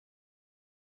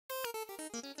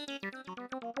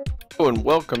And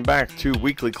welcome back to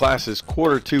Weekly Classes,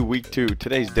 Quarter 2, Week 2.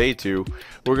 Today's Day 2.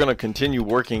 We're going to continue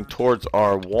working towards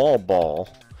our wall ball.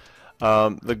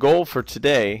 The goal for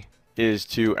today is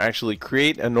to actually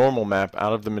create a normal map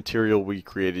out of the material we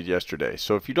created yesterday.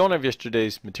 So if you don't have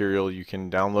yesterday's material, you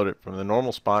can download it from the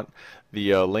normal spot.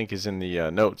 The link is in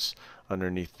the notes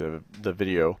underneath the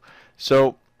video.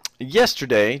 So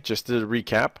yesterday, just to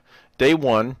recap, Day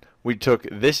 1, we took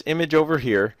this image over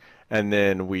here and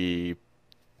then we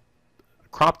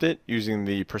cropped it using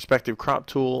the perspective crop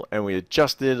tool, and we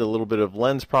adjusted a little bit of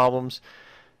lens problems,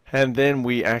 and then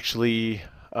we actually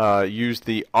used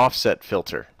the offset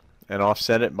filter and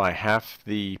offset it by half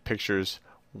the picture's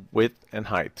width and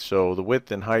height. So the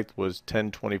width and height was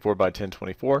 1024 by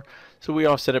 1024, so we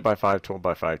offset it by 512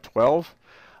 by 512.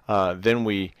 Then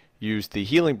we used the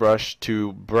healing brush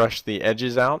to brush the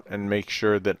edges out and make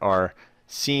sure that our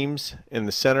seams in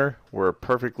the center were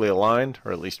perfectly aligned,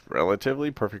 or at least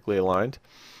relatively perfectly aligned.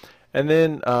 And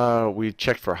then we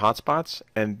checked for hot spots,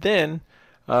 and then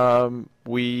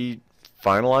we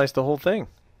finalized the whole thing.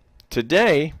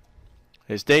 Today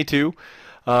is Day 2.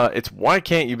 It's why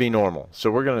can't you be normal? So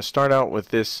we're going to start out with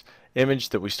this image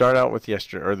that we started out with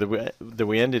yesterday, or that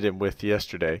we ended it with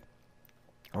yesterday.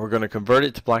 We're going to convert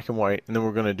it to black and white, and then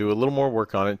we're going to do a little more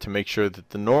work on it to make sure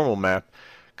that the normal map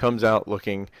comes out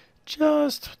looking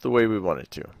just the way we want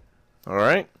it to.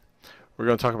 Alright? We're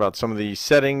going to talk about some of the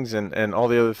settings and all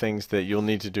the other things that you'll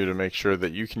need to do to make sure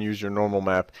that you can use your normal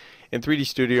map in 3D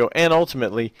Studio and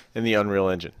ultimately in the Unreal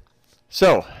Engine.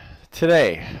 So,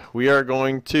 today we are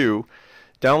going to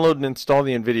download and install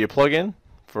the NVIDIA plugin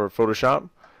for Photoshop.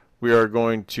 We are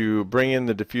going to bring in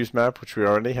the diffuse map, which we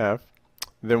already have.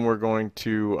 Then we're going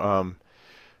to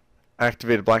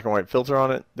activate a black and white filter on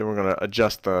it. Then we're going to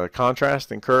adjust the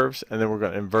contrast and curves, and then we're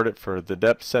going to invert it for the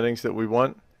depth settings that we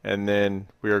want. And then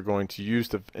we are going to use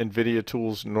the NVIDIA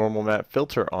Tools normal map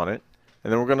filter on it.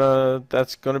 And then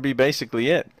that's going to be basically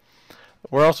it.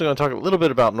 We're also going to talk a little bit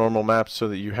about normal maps so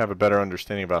that you have a better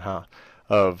understanding about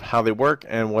how they work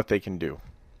and what they can do.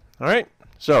 All right.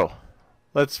 So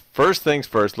first things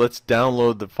first, let's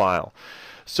download the file.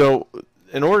 So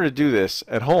in order to do this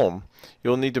at home,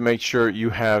 you'll need to make sure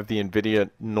you have the NVIDIA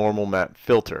normal map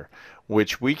filter,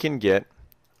 which we can get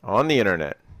on the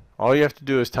internet. All you have to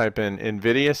do is type in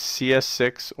NVIDIA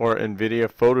CS6 or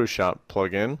NVIDIA Photoshop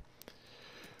plugin.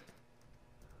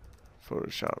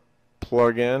 Photoshop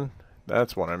plugin,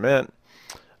 that's what I meant.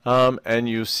 And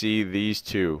you see these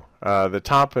two. The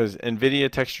top is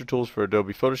NVIDIA Texture Tools for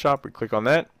Adobe Photoshop. We click on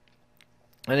that,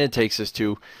 and it takes us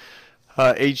to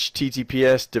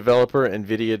https developer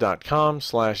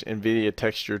nvidia.com/NVIDIA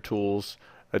Texture Tools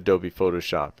Adobe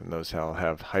Photoshop, and those will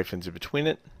have hyphens in between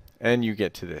it, and you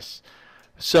get to this.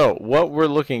 So what we're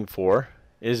looking for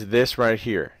is this right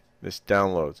here. This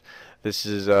downloads. This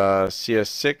is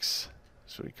CS6.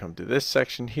 So we come to this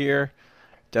section here,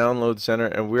 download center,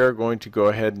 and we are going to go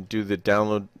ahead and do the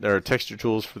download or texture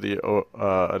tools for the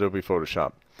Adobe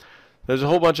Photoshop. There's a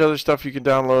whole bunch of other stuff you can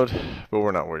download, but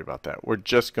we're not worried about that. We're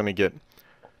just going to get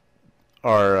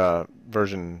our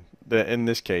version. In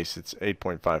this case, it's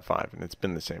 8.55, and it's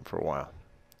been the same for a while.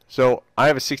 So I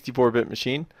have a 64-bit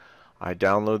machine. I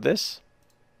download this,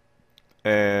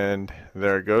 and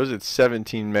there it goes. It's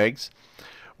 17 megs.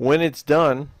 When it's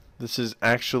done, this is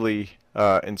actually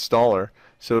installer,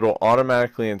 so it'll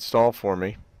automatically install for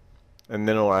me, and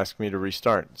then it'll ask me to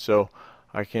restart. So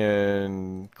I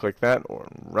can click that or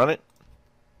run it.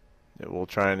 It will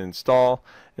try and install.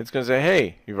 It's going to say,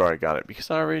 hey, you've already got it, because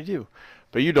I already do.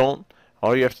 But you don't.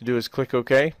 All you have to do is click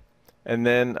OK, and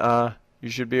then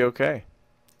you should be OK.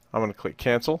 I'm going to click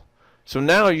cancel. So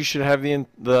now you should have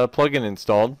the plugin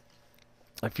installed.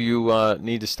 If you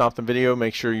need to stop the video,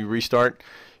 make sure you restart.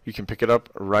 You can pick it up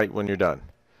right when you're done.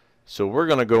 So we're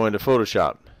going to go into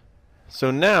Photoshop.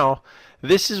 So now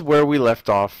this is where we left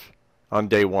off on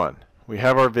Day 1. We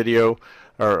have our video,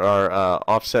 our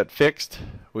offset fixed.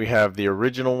 We have the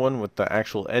original one with the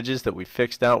actual edges that we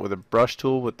fixed out with a brush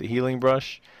tool with the healing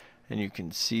brush, and you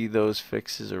can see those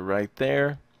fixes are right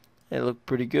there. They look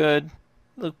pretty good.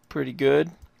 Look pretty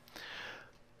good.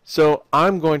 So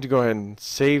I'm going to go ahead and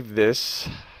save this.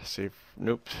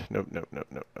 Nope. I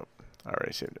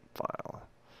already saved it. File.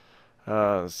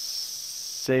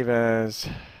 Save as.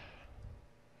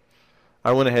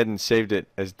 I went ahead and saved it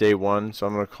as Day 1, so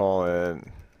I'm going to call it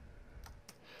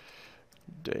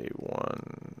Day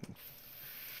 1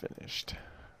 finished.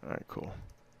 Alright, cool.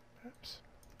 Oops.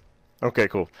 Okay,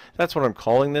 cool. That's what I'm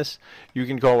calling this. You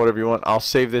can call whatever you want. I'll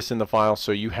save this in the file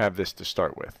so you have this to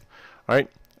start with.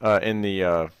 Alright, in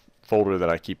the folder that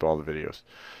I keep all the videos.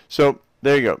 So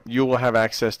there you go. You will have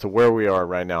access to where we are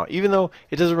right now, even though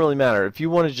it doesn't really matter. If you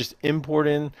want to just import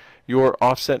in your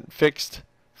offset fixed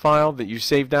file that you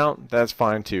saved out, that's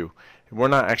fine too. We're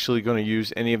not actually going to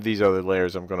use any of these other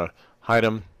layers. I'm going to hide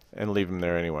them and leave them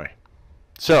there anyway.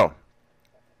 So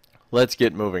let's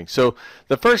get moving. So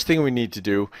the first thing we need to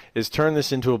do is turn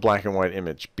this into a black and white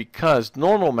image, because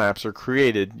normal maps are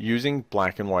created using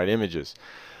black and white images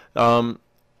and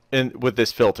with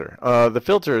this filter. The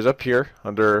filter is up here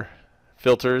under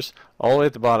filters, all the way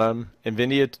at the bottom,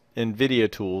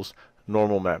 NVIDIA Tools,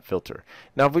 normal map filter.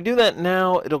 Now if we do that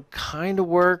now, it'll kind of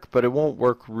work, but it won't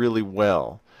work really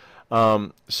well.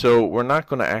 So we're not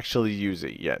going to actually use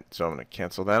it yet. So I'm going to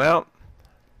cancel that out.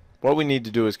 What we need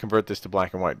to do is convert this to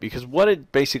black and white, because what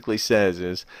it basically says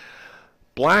is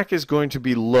black is going to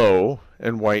be low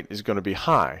and white is going to be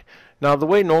high. Now the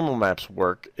way normal maps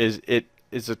work is it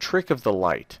is a trick of the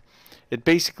light. It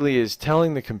basically is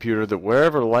telling the computer that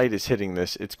wherever light is hitting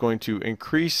this, it's going to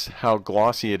increase how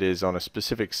glossy it is on a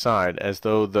specific side, as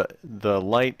though the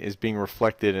light is being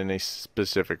reflected in a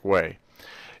specific way.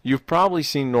 You've probably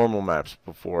seen normal maps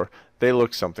before. They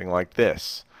look something like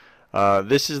this.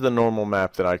 This is the normal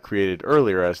map that I created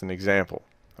earlier as an example.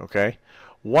 Okay,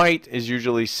 white is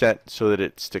usually set so that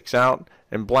it sticks out,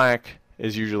 and black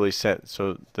is usually set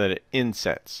so that it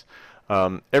insets.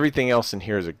 Everything else in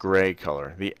here is a gray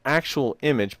color. The actual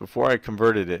image, before I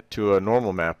converted it to a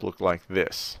normal map, looked like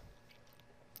this.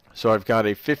 So I've got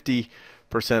a 50%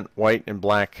 white and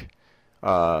black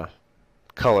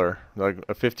color, like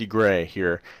a 50 gray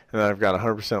here, and then I've got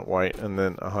 100% white and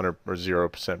then 100 or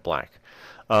 0% black.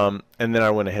 And then I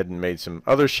went ahead and made some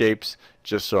other shapes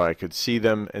just so I could see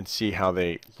them and see how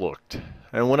they looked.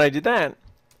 And when I did that,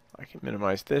 I can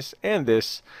minimize this,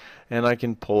 and I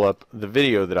can pull up the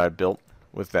video that I built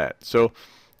with that. So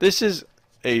this is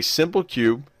a simple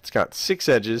cube. It's got 6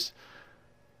 edges,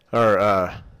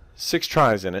 or 6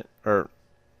 tries in it, or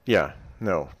yeah,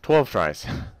 no, 12 tries.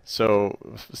 So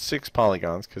 6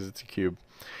 polygons because it's a cube.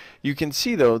 You can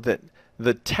see though that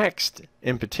the text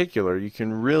in particular, you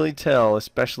can really tell,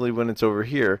 especially when it's over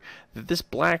here, that this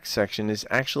black section is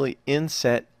actually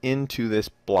inset into this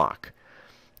block.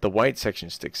 The white section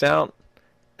sticks out,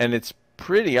 and it's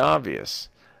pretty obvious.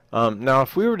 Now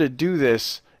if we were to do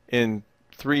this in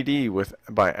 3D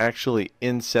by actually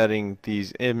insetting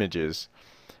these images,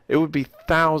 it would be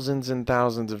thousands and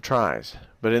thousands of tries.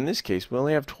 But in this case we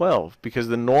only have 12 because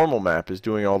the normal map is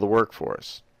doing all the work for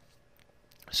us.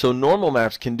 So normal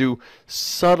maps can do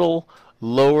subtle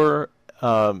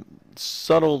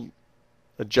subtle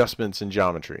adjustments in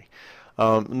geometry.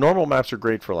 Normal maps are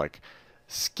great for like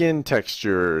skin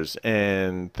textures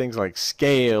and things like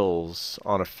scales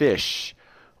on a fish,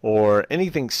 or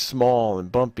anything small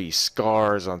and bumpy,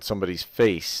 scars on somebody's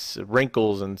face,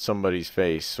 wrinkles in somebody's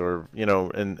face, or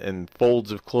and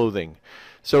folds of clothing.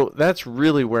 So that's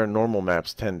really where normal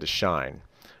maps tend to shine.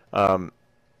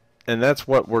 And that's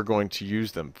what we're going to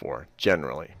use them for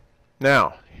generally.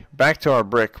 Now back to our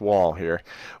brick wall here.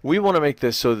 We want to make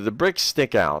this so that the bricks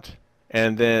stick out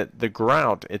and then the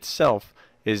grout itself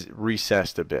is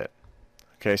recessed a bit.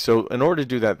 Okay, so in order to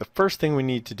do that, the first thing we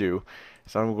need to do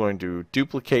is I'm going to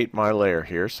duplicate my layer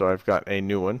here. So I've got a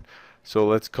new one. So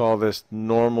let's call this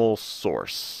normal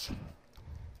source.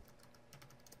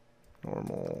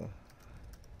 Normal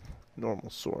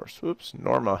source. Oops,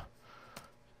 Norma.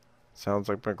 Sounds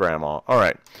like my grandma.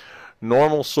 Alright,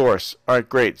 normal source. Alright,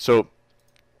 great. So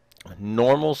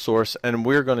normal source, and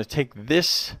we're going to take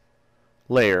this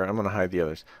layer. I'm going to hide the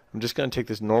others. I'm just going to take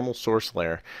this normal source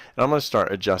layer, and I'm going to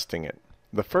start adjusting it.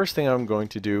 The first thing I'm going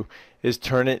to do is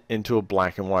turn it into a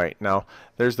black and white. Now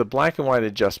there's the black and white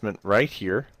adjustment right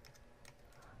here.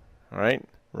 Alright,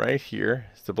 right here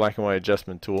is the black and white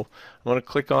adjustment tool. I'm going to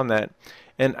click on that,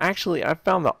 and actually I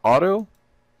found the auto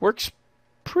works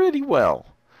pretty well.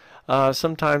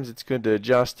 Sometimes it's good to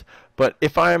adjust, but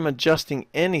if I am adjusting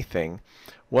anything,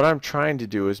 what I'm trying to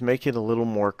do is make it a little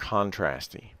more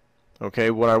contrasty.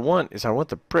 Okay, what I want is I want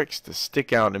the bricks to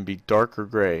stick out and be darker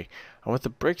gray. I want the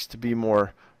bricks to be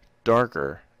more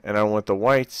darker, and I want the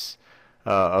whites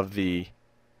of the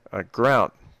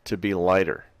grout to be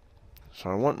lighter. So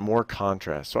I want more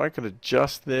contrast. So I could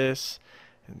adjust this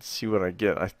and see what I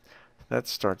get. That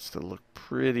starts to look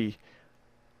pretty.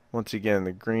 Once again,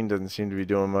 the green doesn't seem to be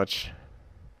doing much.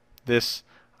 This,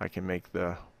 I can make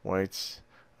the whites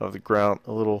of the grout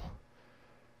a little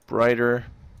brighter.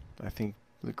 I think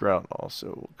the grout also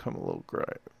will come a little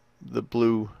gray. The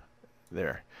blue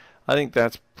there. I think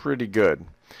that's pretty good.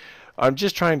 I'm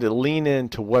just trying to lean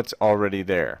into what's already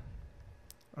there.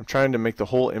 I'm trying to make the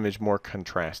whole image more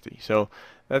contrasty. So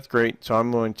that's great. So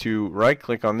I'm going to right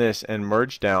click on this and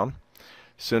merge down.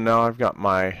 So now I've got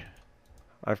my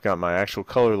actual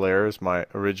color layer as my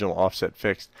original offset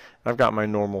fixed. I've got my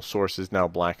normal sources now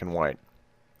black and white.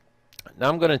 Now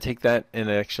I'm going to take that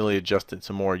and actually adjust it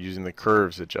some more using the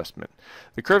curves adjustment.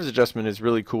 The curves adjustment is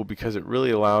really cool because it really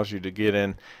allows you to get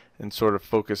in and sort of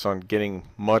focus on getting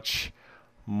much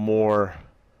more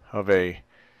of a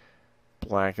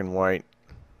black and white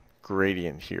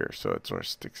gradient here, so it sort of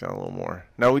sticks out a little more.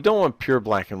 Now we don't want pure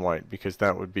black and white because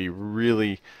that would be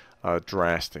really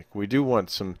drastic. We do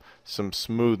want some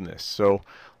smoothness. So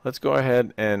let's go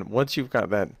ahead, and once you've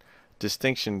got that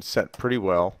distinction set pretty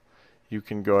well, you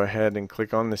can go ahead and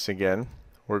click on this again.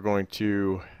 We're going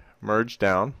to merge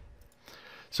down.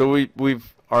 So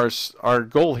our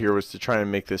goal here was to try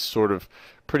and make this sort of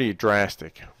pretty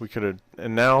drastic. We could have,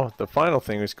 and now the final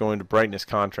thing is going to brightness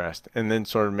contrast and then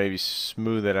sort of maybe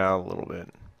smooth it out a little bit.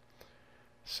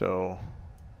 So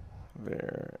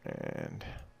there, and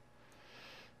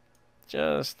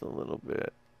just a little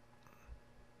bit.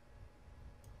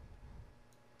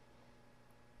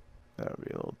 That would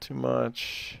be a little too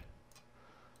much.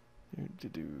 I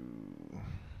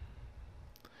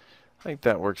think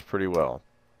that works pretty well.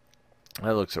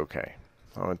 That looks okay.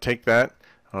 I'm going to take that,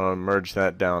 merge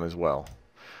that down as well.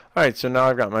 Alright, so now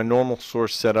I've got my normal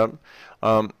source set up.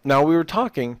 Now we were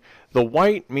talking, the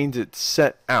white means it's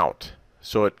set out,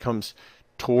 so it comes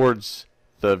towards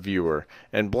the viewer,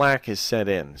 and black is set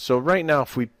in. So right now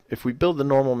if we build the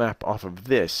normal map off of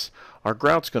this, our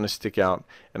grout's going to stick out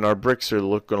and our bricks are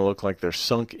going to look like they're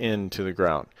sunk into the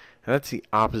grout. And that's the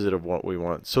opposite of what we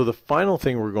want. So the final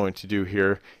thing we're going to do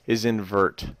here is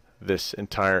invert this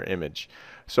entire image.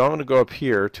 So I'm going to go up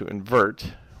here to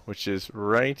invert, which is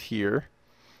right here.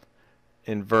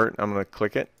 Invert, I'm going to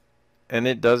click it, and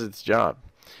it does its job.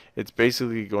 It's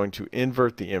basically going to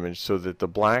invert the image so that the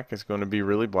black is going to be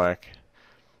really black,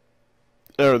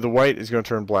 or the white is going to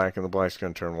turn black and the black is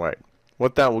going to turn white.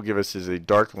 What that will give us is a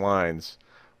dark lines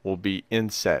will be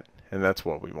inset, and that's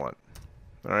what we want.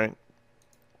 Alright.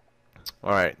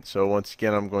 Alright, so once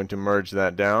again I'm going to merge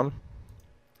that down.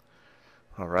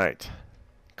 Alright.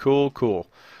 Cool, cool.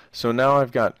 So now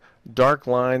I've got dark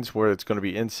lines where it's going to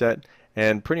be inset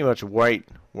and pretty much white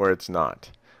where it's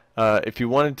not. If you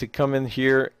wanted to come in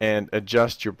here and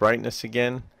adjust your brightness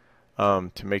again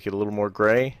to make it a little more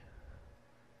gray,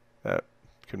 that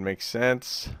could make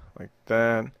sense, like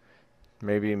that.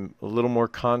 Maybe a little more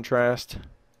contrast,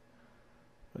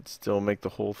 but still make the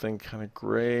whole thing kind of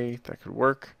gray. That could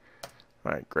work.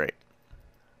 Alright, great.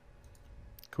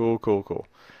 Cool, cool, cool.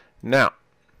 Now,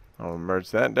 I'll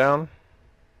merge that down.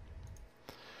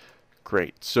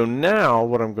 Great. So now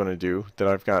what I'm going to do, that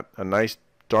I've got a nice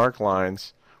dark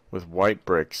lines with white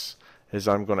bricks, is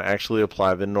I'm going to actually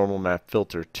apply the normal map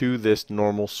filter to this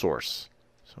normal source.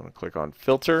 So I'm going to click on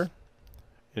Filter,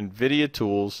 NVIDIA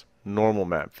Tools, Normal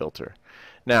Map Filter.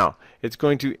 Now, it's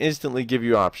going to instantly give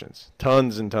you options,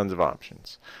 tons and tons of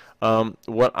options.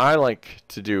 What I like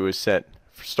to do is set,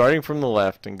 starting from the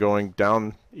left and going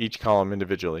down each column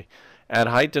individually. Add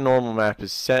height to normal map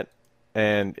is set,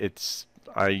 and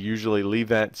I usually leave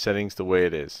that settings the way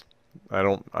it is. I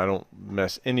don't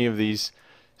mess any of these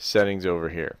settings over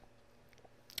here.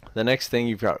 The next thing,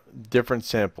 you've got different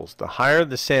samples. The higher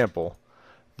the sample,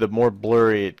 the more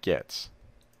blurry it gets.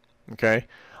 Okay?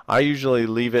 I usually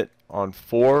leave it on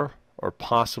 4 or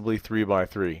possibly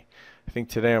 3x3. I think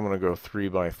today I'm going to go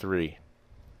 3x3.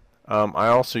 I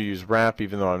also use wrap,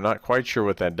 even though I'm not quite sure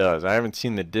what that does. I haven't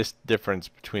seen the difference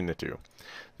between the two.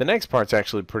 The next part's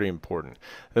actually pretty important.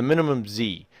 The minimum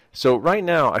Z. So right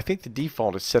now I think the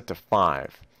default is set to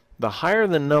 5. The higher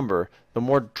the number, the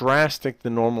more drastic the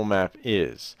normal map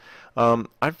is.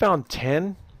 I found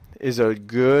 10 is a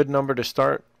good number to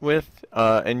start with,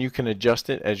 and you can adjust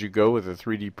it as you go with a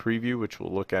 3D preview, which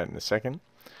we'll look at in a second.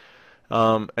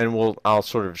 And I'll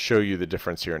sort of show you the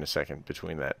difference here in a second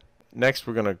between that. Next,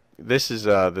 this is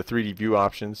the 3D view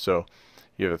options. So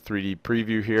you have a 3D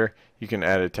preview here. You can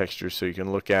add a texture so you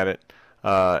can look at it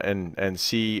and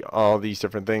see all these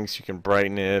different things. You can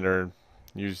brighten it or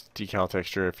use decal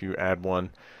texture if you add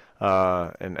one,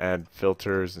 and add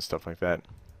filters and stuff like that.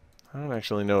 I don't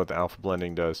actually know what the alpha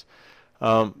blending does,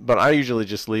 but I usually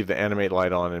just leave the animate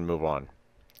light on and move on.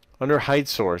 Under height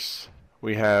source,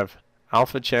 we have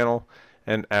alpha channel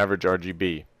and average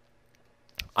RGB.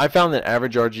 I found that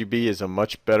average RGB is a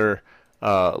much better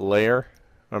layer,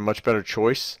 a much better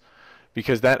choice,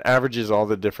 because that averages all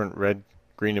the different red,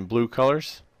 green, and blue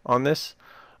colors on this,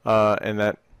 and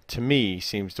that to me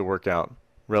seems to work out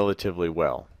relatively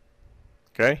well.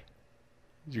 Okay,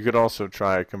 you could also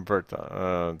try convert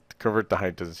the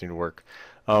height. Doesn't seem to work,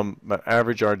 but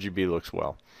average RGB looks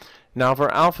well. Now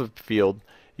for alpha field,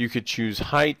 you could choose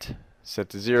height, set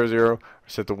to 0, 0, or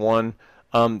set to 1.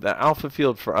 The alpha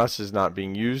field for us is not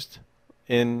being used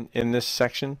in this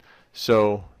section,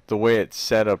 so the way it's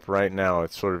set up right now,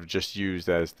 it's sort of just used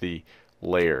as the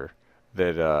layer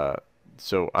that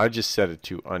so I just set it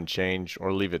to unchanged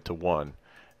or leave it to 1,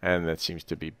 and that seems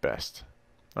to be best.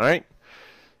 Alright,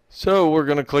 so we're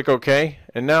going to click OK,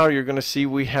 and now you're going to see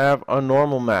we have a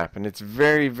normal map, and it's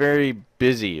very, very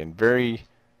busy and very,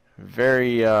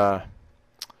 very I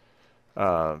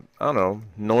don't know,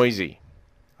 noisy.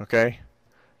 Okay,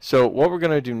 so what we're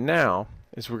going to do now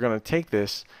is we're going to take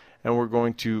this and we're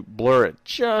going to blur it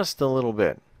just a little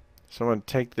bit. So I'm going to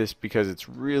take this because it's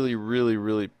really, really,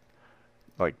 really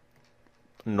like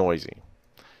noisy.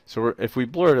 So if we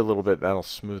blur it a little bit, that'll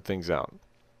smooth things out.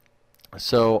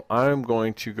 So I'm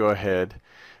going to go ahead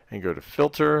and go to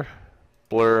Filter,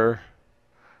 Blur.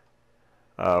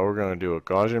 We're going to do a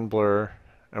Gaussian blur,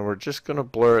 and we're just going to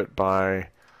blur it by,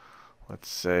 let's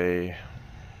say,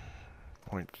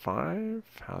 0.5.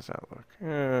 How's that look?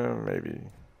 Maybe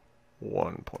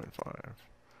 1.5.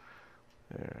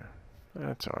 Yeah,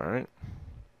 that's all right.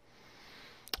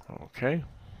 Okay.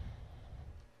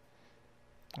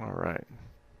 All right.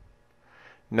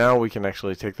 Now we can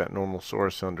actually take that normal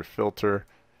source under Filter,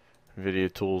 Video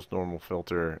Tools, Normal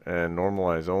Filter, and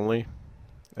Normalize Only,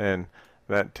 and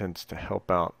that tends to help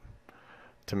out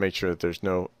to make sure that there's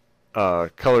no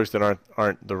colors that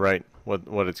aren't the right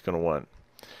what it's going to want.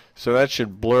 So that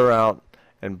should blur out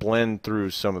and blend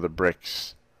through some of the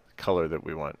bricks color that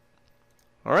we want.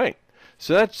 All right,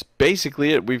 so that's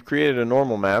basically it. We've created a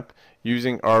normal map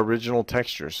using our original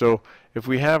texture. So if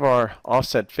we have our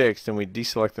offset fixed and we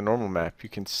deselect the normal map, you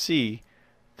can see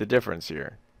the difference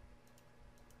here.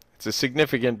 It's a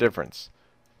significant difference.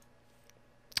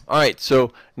 Alright,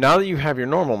 so now that you have your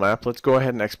normal map, let's go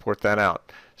ahead and export that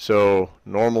out. So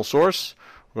normal source,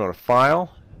 we're going to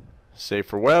File, Save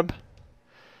for Web.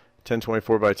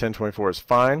 1024 by 1024 is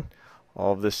fine.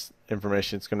 All of this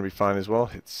information is going to be fine as well.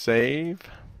 Hit Save.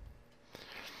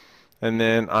 And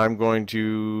then I'm going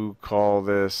to call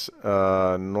this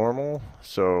normal.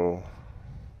 So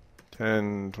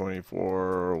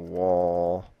 1024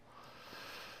 wall,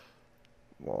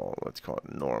 let's call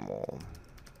it normal.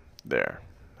 There.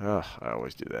 Ugh, I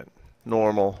always do that.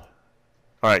 Normal.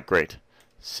 Alright, great.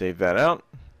 Save that out.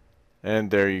 And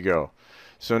there you go.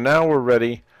 So now we're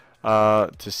ready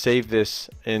to save this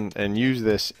in and use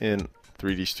this in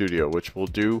 3D Studio, which we'll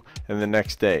do in the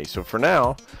next day. So for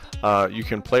now, you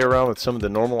can play around with some of the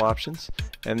normal options,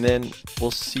 and then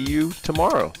we'll see you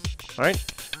tomorrow. Alright,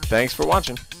 thanks for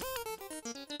watching.